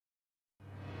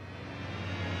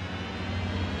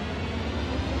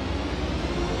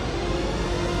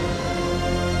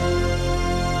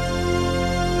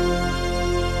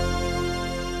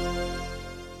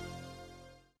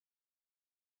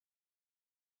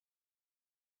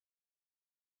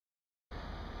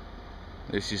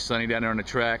This is Sonny down there on the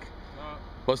track.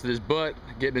 Busted his butt,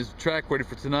 getting his track ready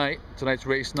for tonight. Tonight's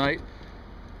race night.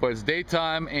 But it's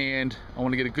daytime and I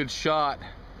want to get a good shot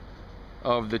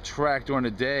of the track during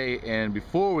the day and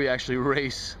before we actually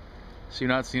race, so you're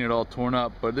not seeing it all torn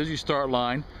up. But there's your start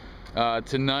line.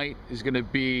 Tonight is going to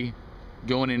be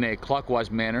going in a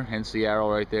clockwise manner, hence the arrow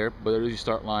right there. But there's your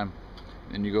start line.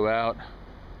 Then you go out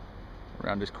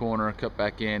around this corner, cut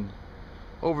back in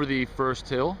over the first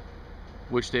hill,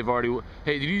 which they've already.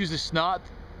 Hey, did you use the snot,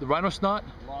 the rhino snot?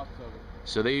 Lots of it.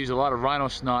 So they use a lot of rhino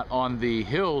snot on the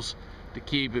hills to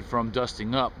keep it from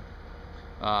dusting up.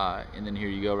 And then here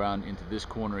you go around into this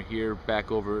corner here,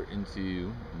 back over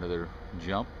into another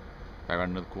jump, back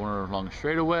around another corner, along a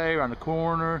straightaway, around the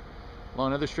corner, along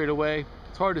another straightaway.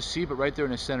 It's hard to see, but right there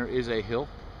in the center is a hill.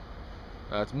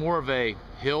 It's more of a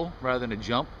hill rather than a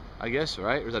jump, I guess,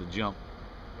 right? Or is that a jump?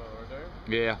 Oh, right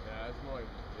there? Yeah. Yeah, it's more like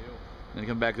a hill. Then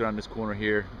come back around this corner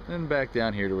here, and back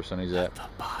down here to where Sonny's at. Let the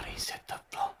bodies hit the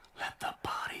floor. Let the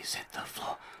bodies hit the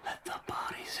floor. Let the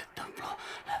bodies hit the floor.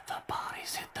 Let the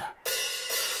bodies hit the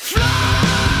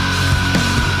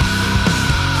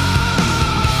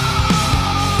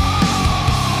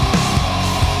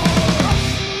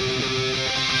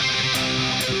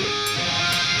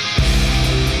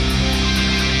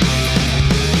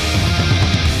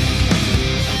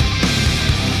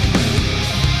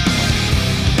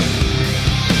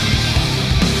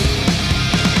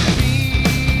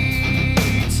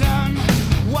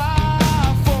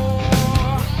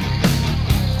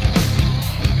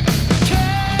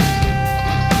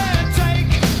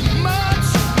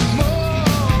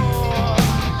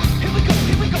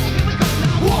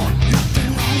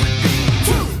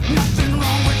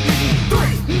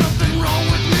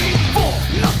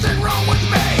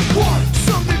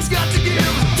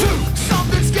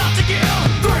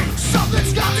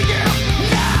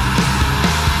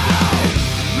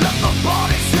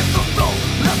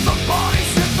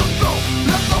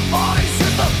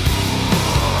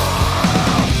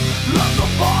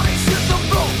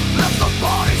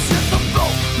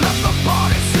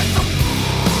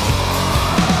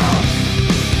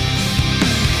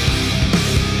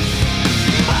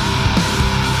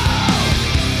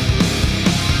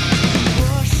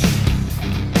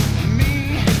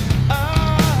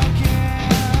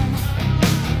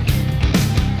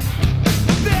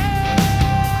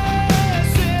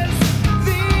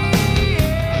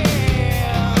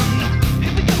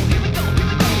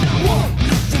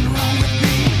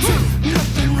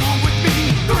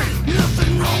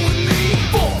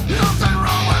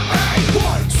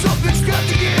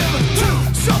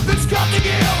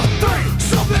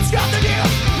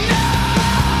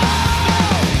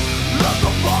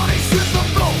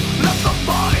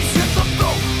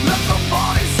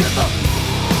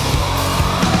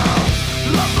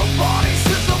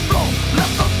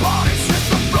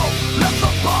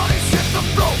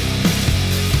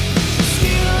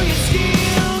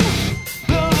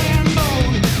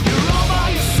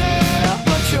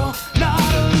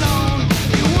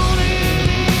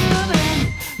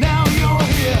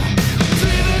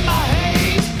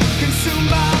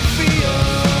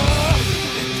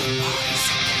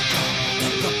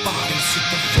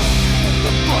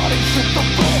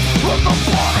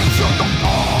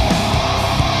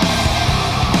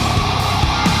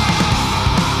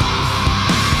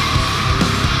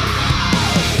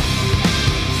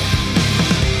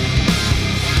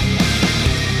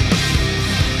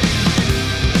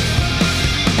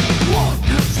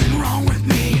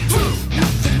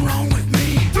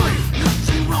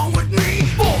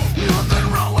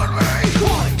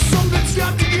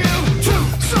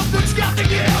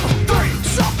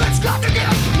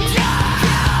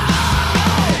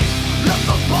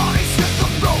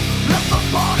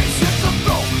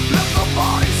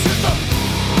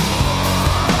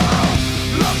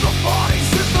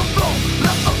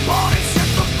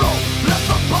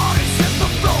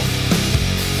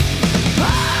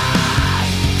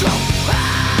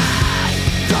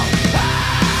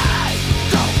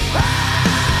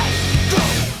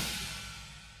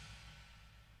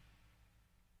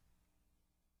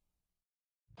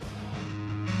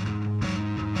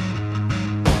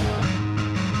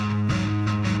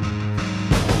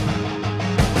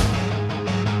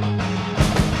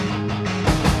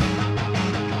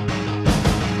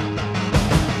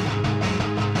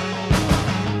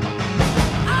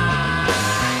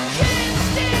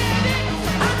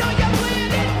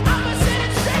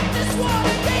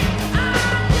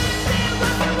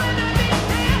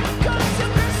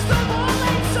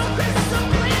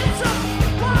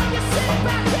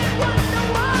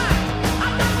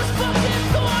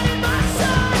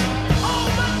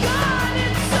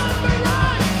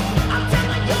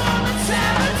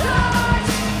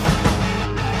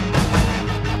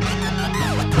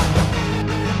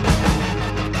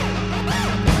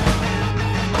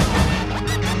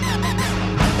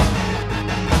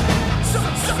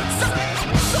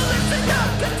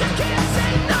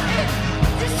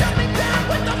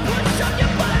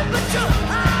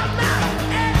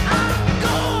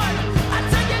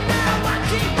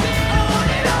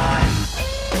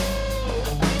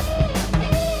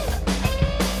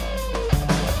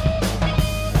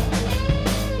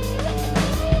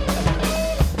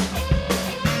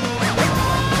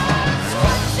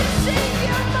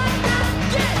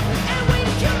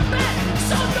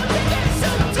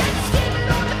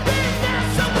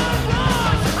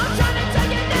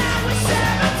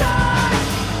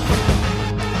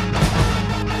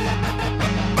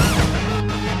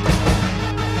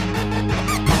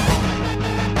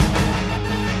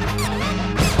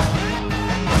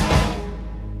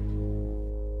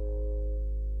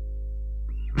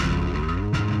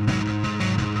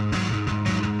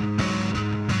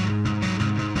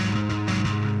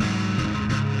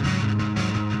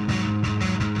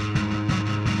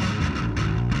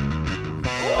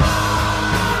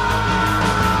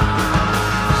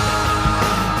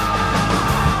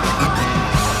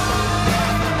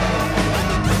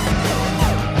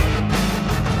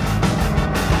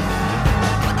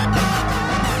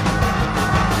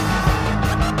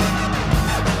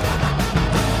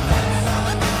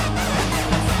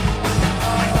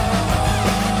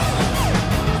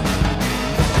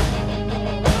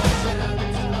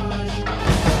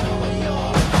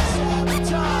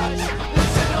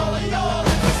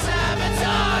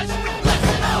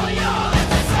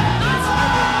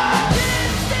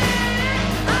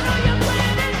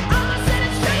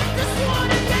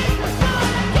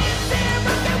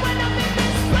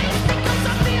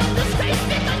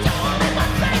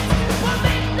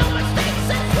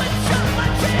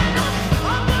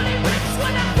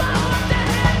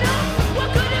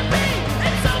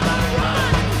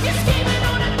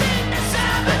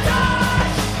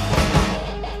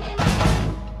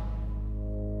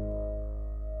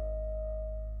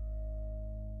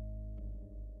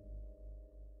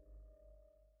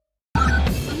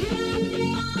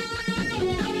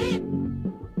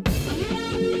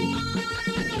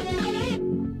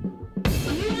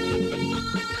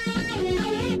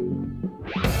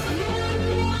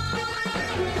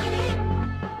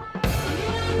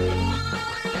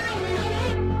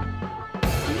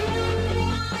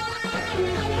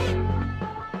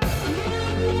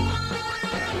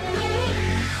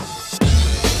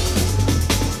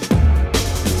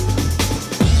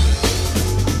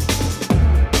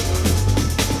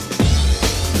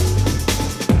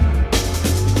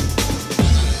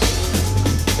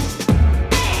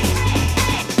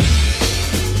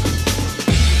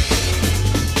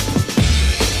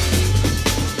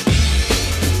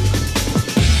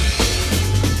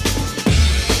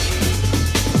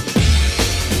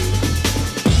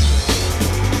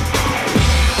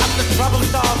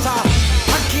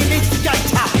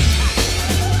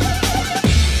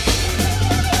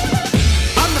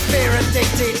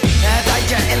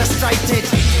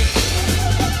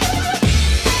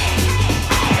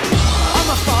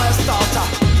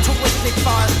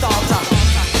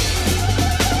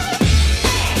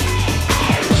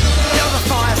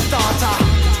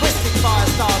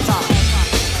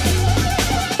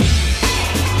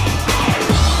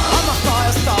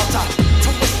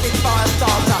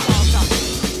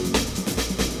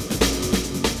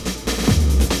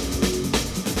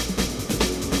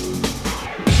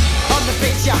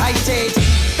infatuated,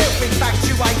 filth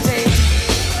infatuated.